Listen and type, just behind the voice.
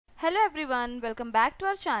Hello everyone, welcome back to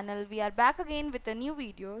our channel. We are back again with a new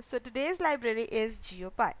video. So today's library is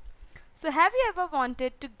Geopy. So have you ever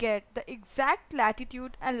wanted to get the exact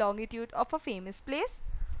latitude and longitude of a famous place?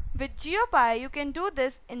 With Geopy you can do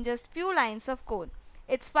this in just few lines of code.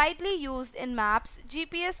 It's widely used in maps,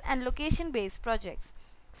 GPS and location based projects.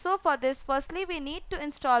 So for this, firstly we need to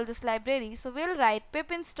install this library. So we'll write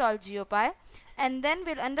pip install Geopy and then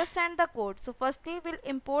we'll understand the code. So firstly we'll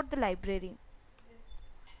import the library.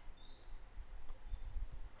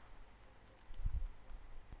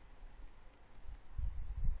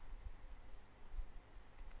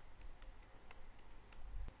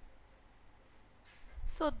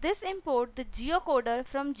 So this import the geocoder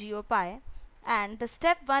from Geopy, and the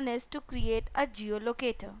step 1 is to create a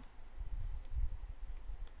geolocator.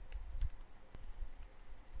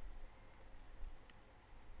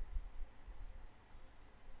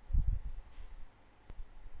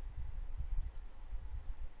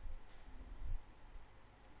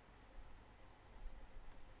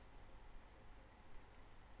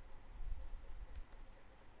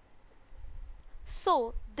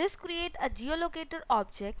 So this create a geolocator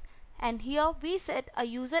object, and here we set a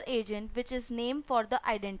user agent which is named for the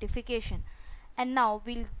identification, and now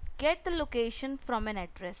we'll get the location from an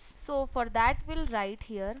address. So for that we'll write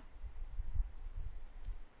here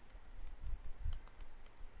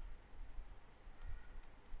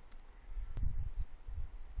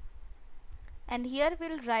and here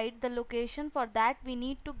we'll write the location. For that we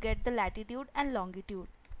need to get the latitude and longitude.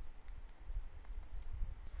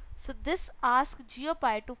 So this asks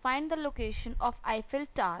Geopy to find the location of Eiffel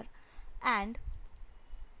Tower, and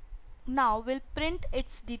now we'll print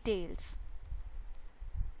its details.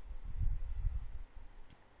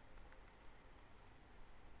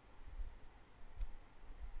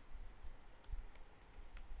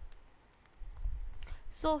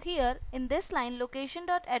 So here in this line,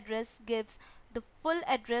 location.address gives the full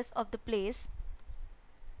address of the place,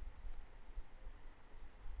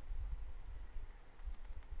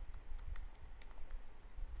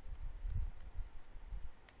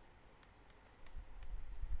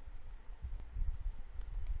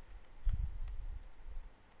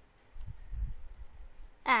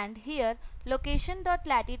 and here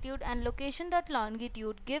location.latitude and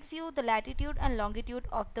location.longitude gives you the latitude and longitude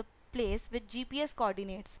of the place with GPS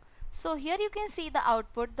coordinates. So here you can see the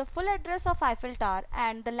output, the full address of Eiffel Tower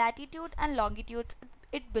and the latitude and longitude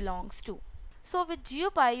it belongs to. So with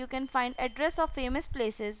Geopy you can find address of famous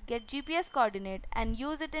places, get GPS coordinate and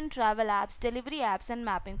use it in travel apps, delivery apps and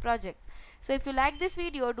mapping projects. So if you like this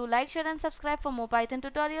video, do like, share and subscribe for more Python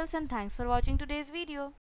tutorials, and thanks for watching today's video.